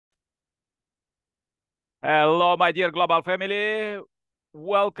Hello, my dear global family.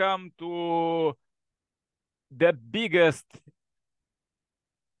 Welcome to the biggest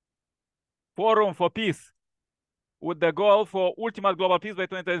forum for peace with the goal for ultimate global peace by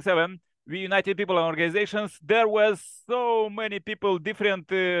 2027. We united people and organizations. There was so many people, different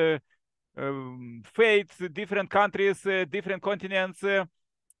faiths, different countries, different continents,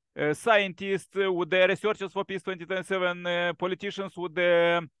 scientists with the researchers for peace 2027, politicians with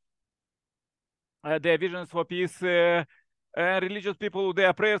their visions for peace, religious people with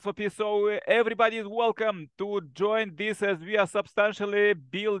their prayers for peace. So everybody is welcome to join this as we are substantially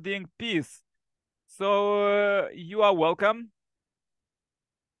building peace. So you are welcome.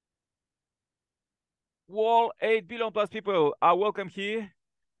 All 8 billion plus people are welcome here.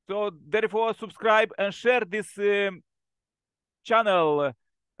 So therefore, subscribe and share this channel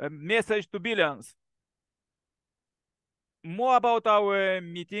message to billions. More about our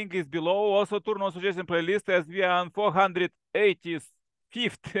meeting is below. Also turn on suggestion playlist as we are on 485th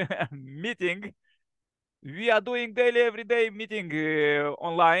meeting. We are doing daily, everyday meeting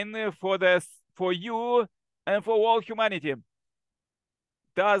online for you and for all humanity.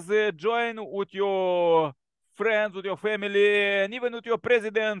 Does join with your friends, with your family, and even with your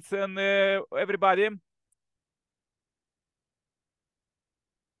presidents and everybody.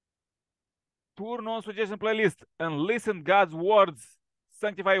 Turn on suggestion playlist and listen God's words.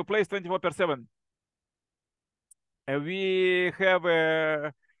 Sanctify your place 24/7. We have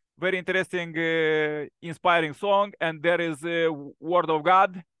a very interesting, inspiring song, and there is a word of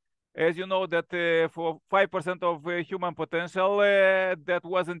God. As you know that for 5% of human potential, that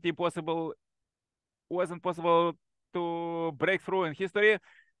wasn't possible to break through in history.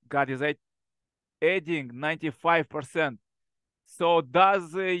 God is adding 95%. So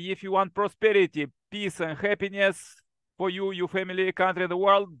if you want prosperity, peace, and happiness for you, your family, country, the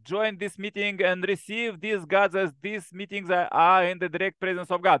world, join this meeting and receive these gods as these meetings are in the direct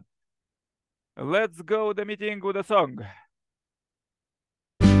presence of God. Let's go the meeting with a song.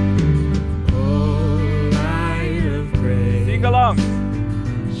 Sing along.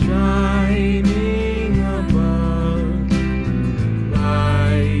 Shining above,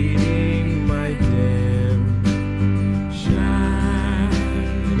 lighting my dim,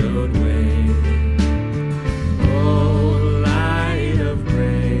 shadowed way. Oh, light of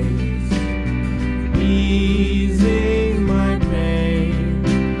grace, easing my pain.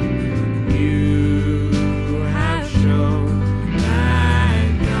 You have shown that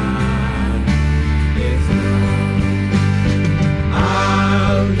God is love.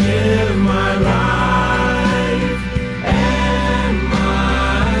 I'll give my life.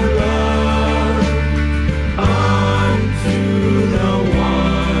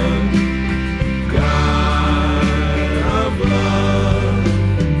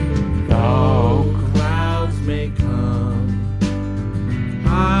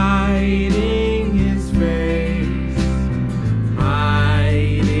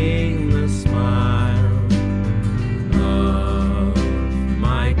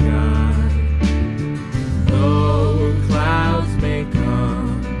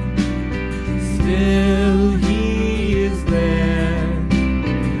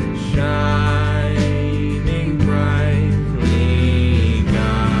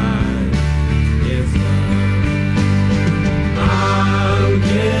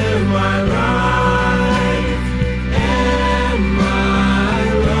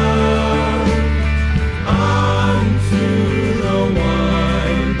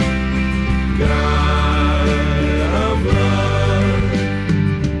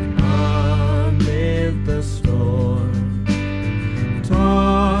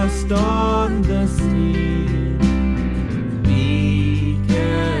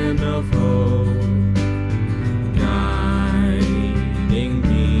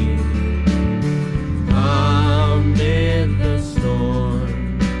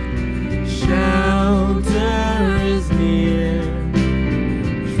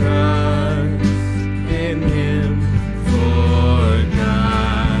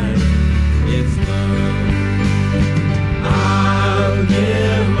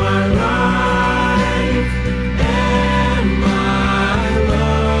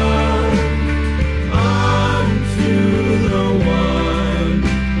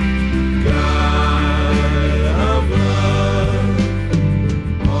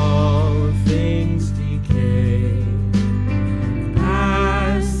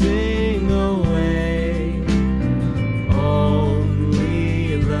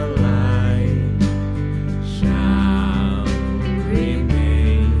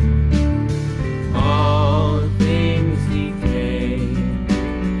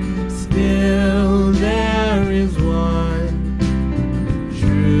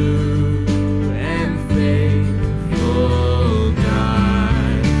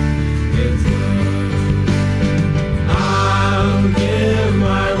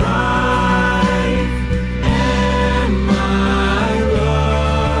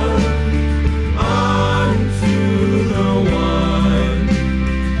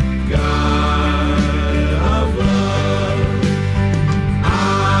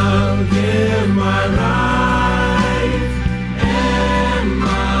 my life and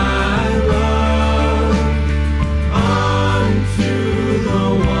my love unto the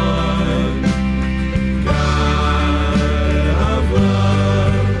one God of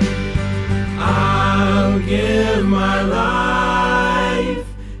love. I'll give my life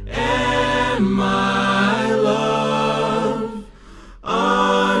and my love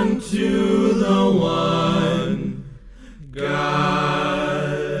unto the one God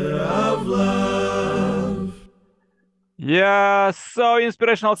of love. Yeah, so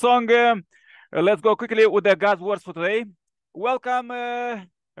inspirational song. Let's go quickly with the God's words for today. Welcome,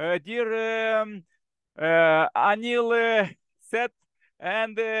 dear Anil Seth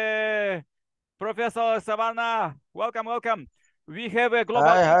and Professor Savannah. Welcome, welcome. We have a global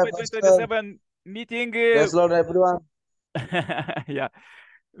Hi, Peace by Pastor. 2027 meeting. Praise Lord, everyone. Yeah,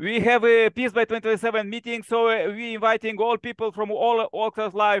 we have a Peace by 2027 meeting, so we inviting all people from all walks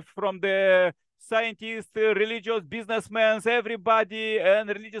of life, from the scientists, religious businessmen, everybody, and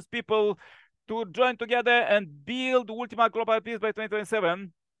religious people to join together and build ultimate global peace by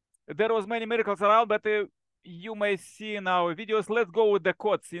 2027. There was many miracles around, but you may see in our videos. Let's go with the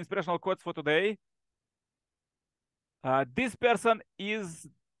quotes, inspirational quotes for today. This person is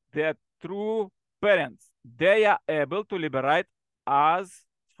the true parents. They are able to liberate us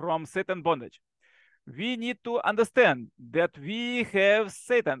from Satan bondage. We need to understand that we have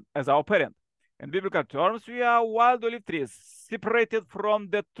Satan as our parent. In biblical terms, we are wild olive trees separated from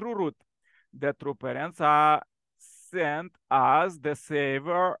the true root. The true parents are sent as the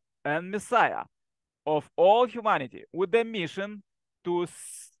Savior and Messiah of all humanity with the mission to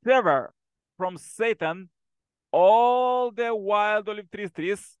sever from Satan all the wild olive trees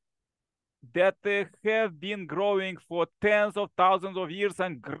that have been growing for tens of thousands of years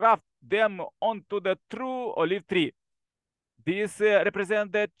and graft them onto the true olive tree. This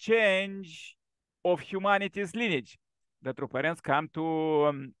represents the change of humanity's lineage. The true parents come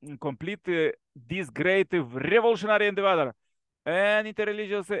to complete this great revolutionary endeavor and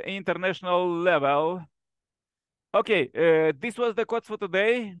interreligious international level. Okay, this was the quotes for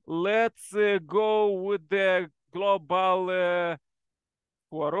today. Let's go with the global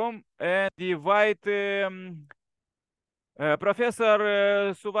forum and invite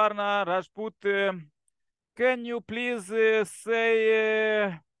Professor Suvarna Rajput. Can you please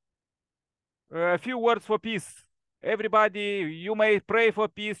say a few words for peace? Everybody, you may pray for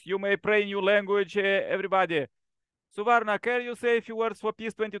peace, you may pray in new language, everybody. Suvarna, can you say a few words for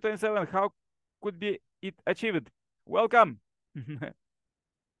peace 2027? How could be it achieved? Welcome.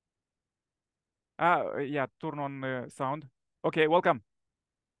 Yeah, turn on sound. Okay, welcome.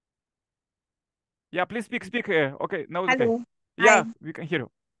 Yeah, please speak. Okay, now it's okay. Hello. Yeah, Hi. we can hear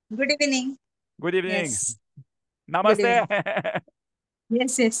you. Good evening. Good evening. Yes. Namaste.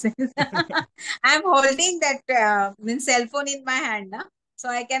 Yes. I'm holding that cell phone in my hand, na? So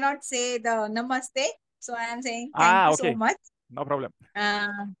I cannot say the namaste. So I am saying thank you so Okay. much. No problem.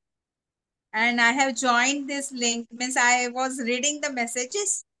 And I have joined this link. Means I was reading the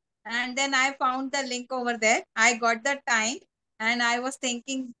messages and then I found the link over there. I got the time and I was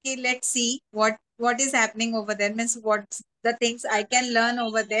thinking, okay, let's see what is happening over there. Means what's the things I can learn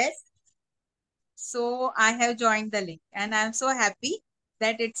over there. So I have joined the link and I'm so happy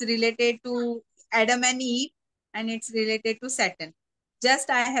that it's related to Adam and Eve and it's related to Saturn.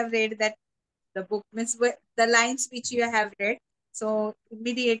 Just I have read that the book, means the lines which you have read. So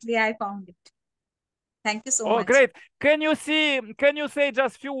immediately I found it. Thank you so much. Great. Can you say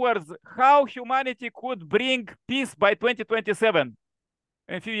just few words how humanity could bring peace by 2027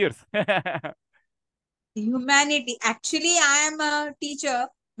 in a few years? Humanity. Actually, I am a teacher,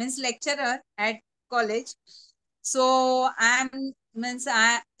 means lecturer at college. So I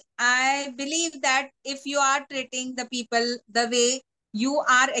believe that if you are treating the people the way you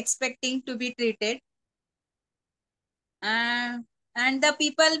are expecting to be treated, and the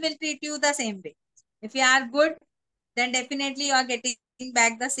people will treat you the same way. If you are good, then definitely you are getting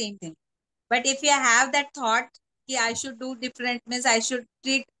back the same thing. But if you have that thought, I should do different, means I should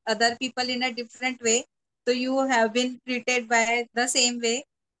treat other people in a different way, so you have been treated by the same way,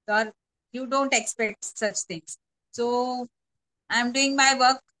 or you don't expect such things. So I'm doing my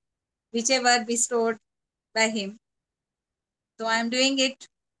work, whichever bestowed by him. So I'm doing it,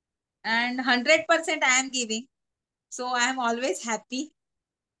 and 100% I am giving. So I am always happy,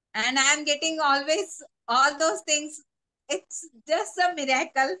 and I am getting always all those things. It's just a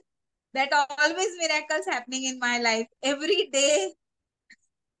miracle that always miracles happening in my life. Every day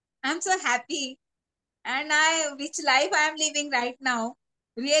I'm so happy, and which life I am living right now.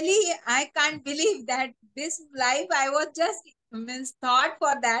 Really, I can't believe that this life I was just thought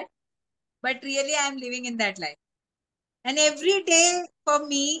for that. but really I'm living in that life. And every day for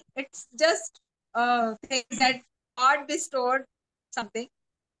me, it's just things that God bestowed something,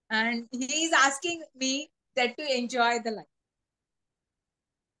 and He is asking me that to enjoy the life.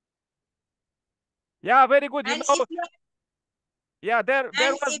 Yeah, very good. And if you Yeah, there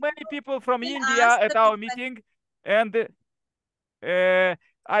and was if many people from you will India ask at the our people, meeting, and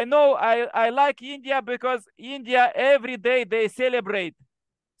I know I like India because India every day they celebrate.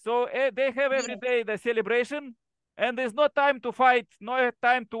 So they have every yes, day the celebration, and there's no time to fight, no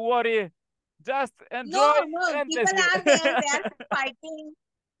time to worry. Just no, enjoy no, people endlessly. are there, they are fighting.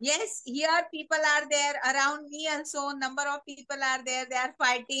 Yes, here people are there around me, and so number of people are there, they are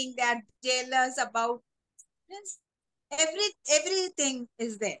fighting, they are jealous about. Means everything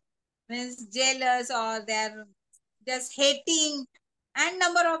is there. Means jealous, or they're just hating, and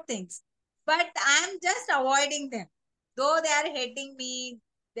number of things. But I'm just avoiding them. Though they are hating me,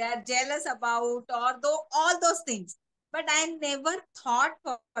 they are jealous about, or though all those things. But I never thought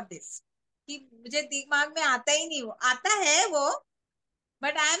for this. कि मुझे दिमाग में आता ही नहीं, वो आता है वो,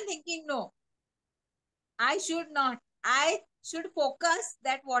 but I am thinking no, I should not. I should focus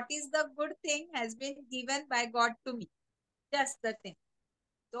that what is the good thing has been given by God to me. Just the thing.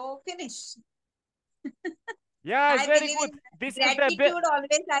 So finish. Yeah, it's I very believe good. in This is the best. gratitude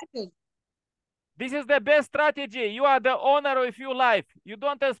always I feel. This is the best strategy. You are the owner of your life. You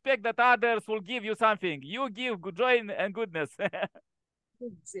don't expect that others will give you something. You give joy and goodness.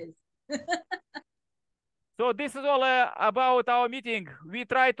 So this is all about our meeting. We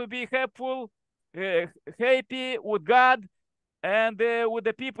try to be helpful, uh, happy with God and with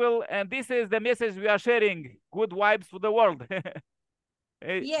the people. And this is the message we are sharing. Good vibes to the world.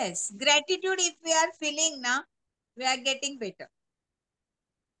 Yes, gratitude if we are feeling now, we are getting better.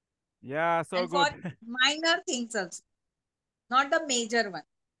 Yeah, so And for good. minor things also, not the major one.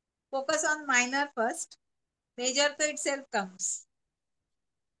 Focus on minor first. Major to itself comes.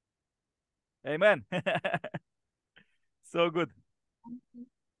 Amen. So good.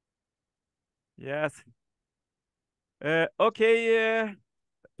 Yes. Okay.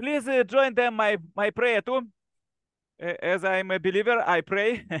 Please join them my prayer too. As I'm a believer, I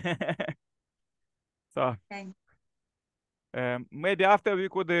pray. So Thank maybe after we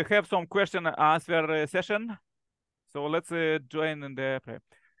could have some question and answer session. So let's join in the prayer.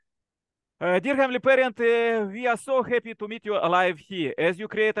 Dear Heavenly Parent, we are so happy to meet you alive here. As you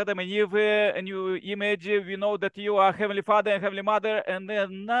created Adam and Eve, a new image, we know that you are Heavenly Father and Heavenly Mother, and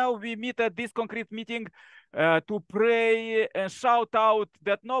now we meet at this concrete meeting to pray and shout out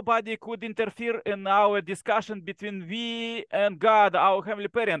that nobody could interfere in our discussion between we and God, our Heavenly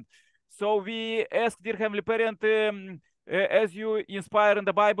Parent. So we ask, dear Heavenly Parent, as you inspire in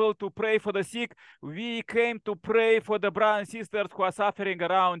the Bible to pray for the sick, we came to pray for the brothers and sisters who are suffering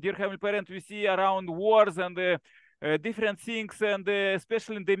around. Dear Heavenly Parent, we see around wars and different things, and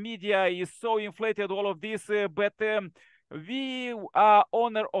especially in the media is so inflated all of this, but we are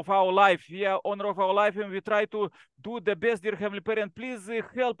owner of our life. We are owner of our life, and we try to do the best, dear Heavenly Parent. Please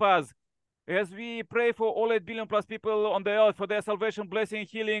help us as we pray for all 8 billion plus people on the earth for their salvation, blessing,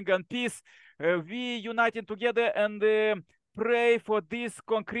 healing, and peace. We uniting together and pray for this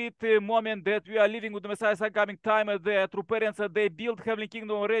concrete moment that we are living with the Messiah's coming time. The true parents, they built heavenly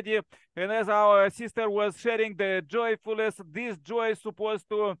kingdom already, and as our sister was sharing the joyfulness, this joy is supposed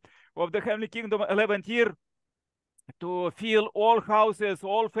to of the heavenly kingdom 11th year to fill all houses,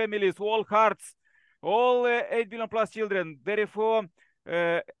 all families, all hearts, all 8 billion plus children. Therefore,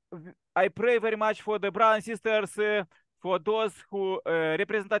 I pray very much for the brothers and sisters, for those who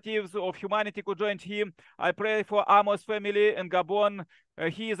representatives of humanity who joined him. I pray for Amos family in Gabon.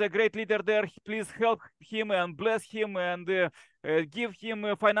 He is a great leader there. Please help him and bless him and give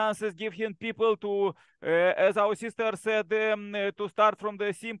him finances, give him people to, as our sister said, to start from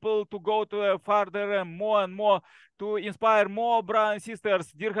the simple to go to farther more and more, to inspire more brothers and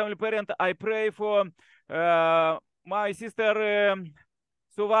sisters. Dear Heavenly Parent, I pray for my sister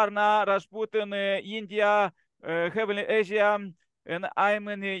Suvarna Rajput in India, Heavenly Asia, and I'm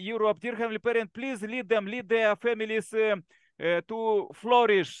in Europe. Dear Heavenly Parent, please lead them, lead their families to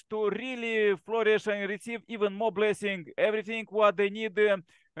flourish, to really flourish and receive even more blessing, everything what they need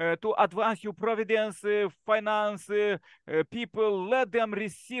to advance your providence, finance, people. Let them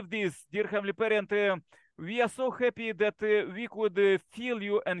receive this, dear Heavenly Parent. We are so happy that we could feel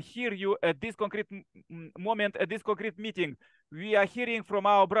you and hear you at this concrete moment, at this concrete meeting. We are hearing from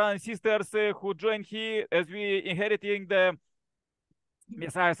our brothers and sisters who joined here as we inheriting the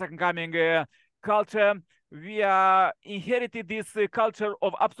Messiah second coming culture. we inherited this culture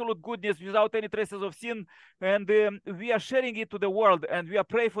of absolute goodness without any traces of sin, and we are sharing it to the world, and we are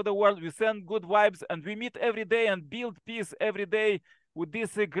praying for the world. We send good vibes, and we meet every day and build peace every day with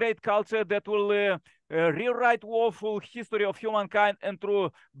this great culture that will rewrite woeful history of humankind and through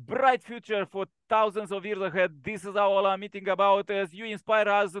bright future for thousands of years ahead. This is all I'm meeting about. As you inspire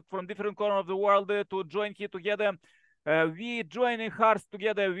us from different corners of the world to join here together, we joining hearts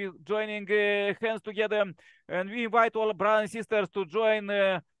together, we joining hands together, and we invite all brothers and sisters to join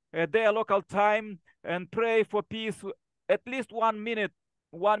their local time and pray for peace at least 1 minute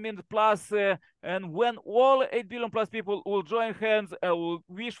plus, and when all 8 billion plus people will join hands, will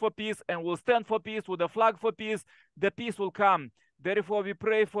wish for peace and will stand for peace with a flag for peace, the peace will come. Therefore, we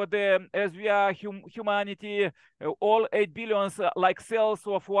pray for as we are humanity, all 8 billions, like cells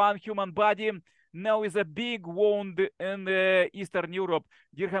of one human body, now is a big wound in Eastern Europe.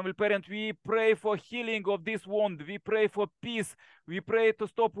 Dear Heavenly Parent, we pray for healing of this wound. We pray for peace. We pray to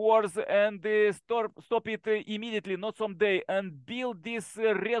stop wars and stop it immediately, not someday, and build this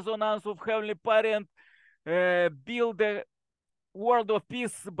resonance of Heavenly Parent, build the world of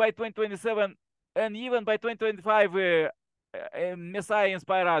peace by 2027, and even by 2025, Messiah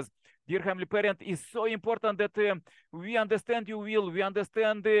inspire us. Dear Heavenly Parent, is so important that we understand your will, we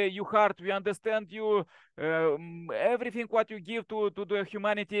understand your heart, we understand you, everything what you give to the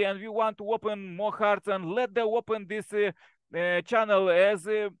humanity, and we want to open more hearts and let them open this channel as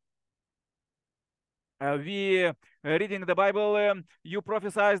we reading the Bible. You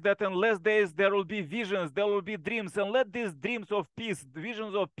prophesied that in last days there will be visions, there will be dreams, and let these dreams of peace,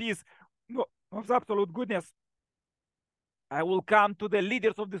 visions of peace, of absolute goodness, I will come to the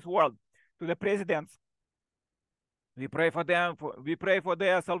leaders of this world, to the presidents. We pray for them. We pray for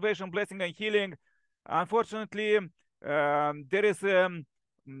their salvation, blessing, and healing. Unfortunately, there is a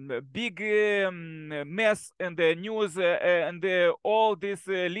big mess in the news, and all these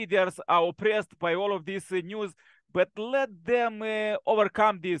leaders are oppressed by all of this news. But let them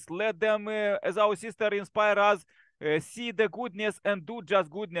overcome this. Let them, as our sister inspire us, see the goodness and do just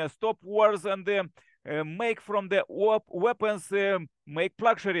goodness. Stop wars and make from the weapons, make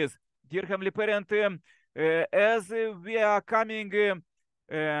luxuries. Dear Heavenly Parent, as we are coming to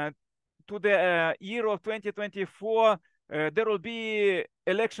the year of 2024, there will be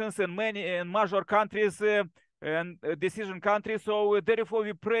elections in many major countries and decision countries. So therefore,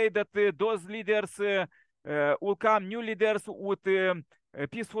 we pray that those leaders will come, new leaders with a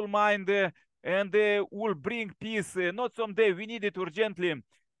peaceful mind, and will bring peace. Not someday, we need it urgently.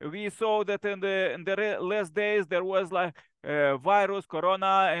 We saw that in the last days there was like virus,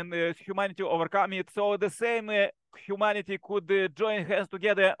 corona, and humanity overcome it. So the same humanity could join hands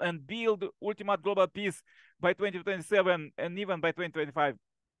together and build ultimate global peace by 2027 and even by 2025.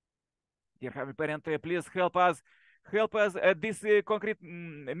 Dear Heavenly Parent, please help us. Help us at this concrete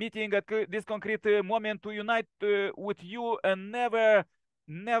meeting, at this concrete moment, to unite with you and never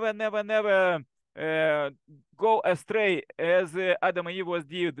go astray as Adam and Eve was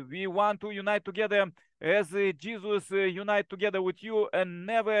did. We want to unite together as Jesus unite together with you and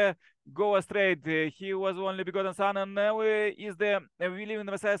never go astray. He was only begotten Son, and now is we live in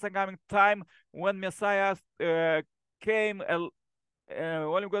the Messiah's coming time when Messiah came.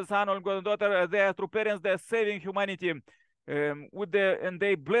 Only begotten Son, only begotten daughter, they are true parents, they are saving humanity, and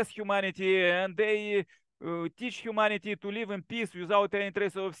they bless humanity, and they teach humanity to live in peace without any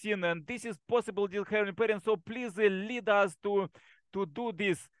trace of sin. And this is possible, dear Heavenly Parents. So please lead us to do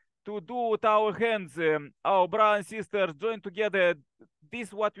this, to do with our hands. Our brothers and sisters join together. This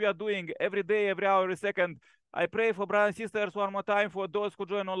is what we are doing every day, every hour, every second. I pray for brothers and sisters one more time, for those who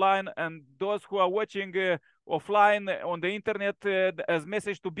join online and those who are watching offline on the internet as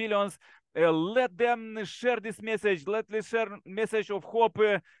message to billions. Let them share this message. Let them share message of hope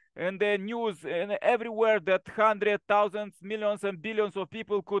and the news and everywhere, that hundreds, thousands, millions, and billions of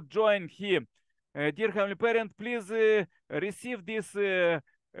people could join here. Dear Heavenly Parent, please receive this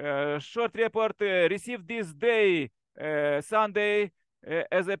short report, receive this day, Sunday,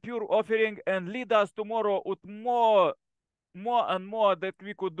 as a pure offering, and lead us tomorrow with more and more that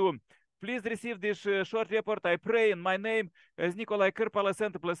we could do. Please receive this short report, I pray in my name, as Nikolai Kirpala,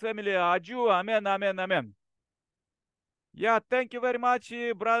 Center Plus Family. Adieu. Amen, amen, amen. Yeah, thank you very much,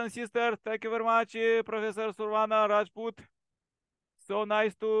 brother and sister. Thank you very much, Professor Survana Rajput. So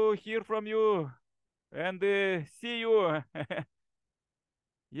nice to hear from you and see you.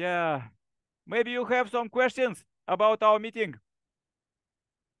 Yeah, maybe you have some questions about our meeting.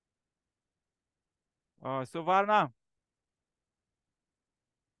 Suvarna.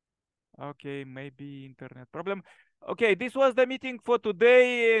 Okay, maybe internet problem. Okay, this was the meeting for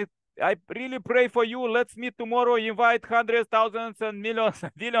today. I really pray for you. Let's meet tomorrow. Invite hundreds, thousands, and millions,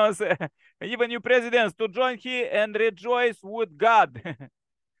 billions, even new presidents to join here and rejoice with God.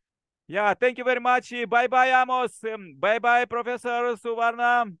 Yeah, thank you very much. Bye-bye, Amos. Bye-bye, Professor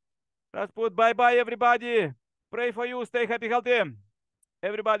Suvarna. Rajput, bye-bye, everybody. Pray for you. Stay happy, healthy.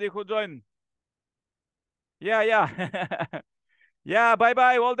 Everybody who joined. Yeah, yeah. Yeah,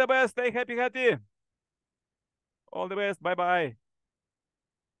 bye-bye. All the best. Stay happy, healthy. All the best. Bye-bye.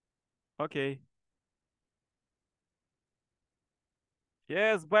 Okay.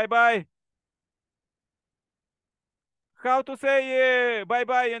 Yes, bye-bye. How to say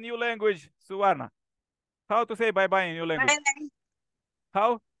bye-bye in new language, Suvarna? How to say bye-bye in new language? Bye-bye.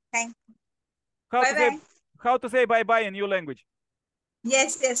 How? Thank you. How to say Bye-bye. how to say bye-bye in new language?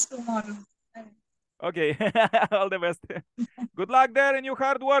 Yes, yes, tomorrow. Bye. Okay. All the best. Good luck there in your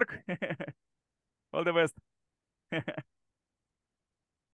hard work. All the best.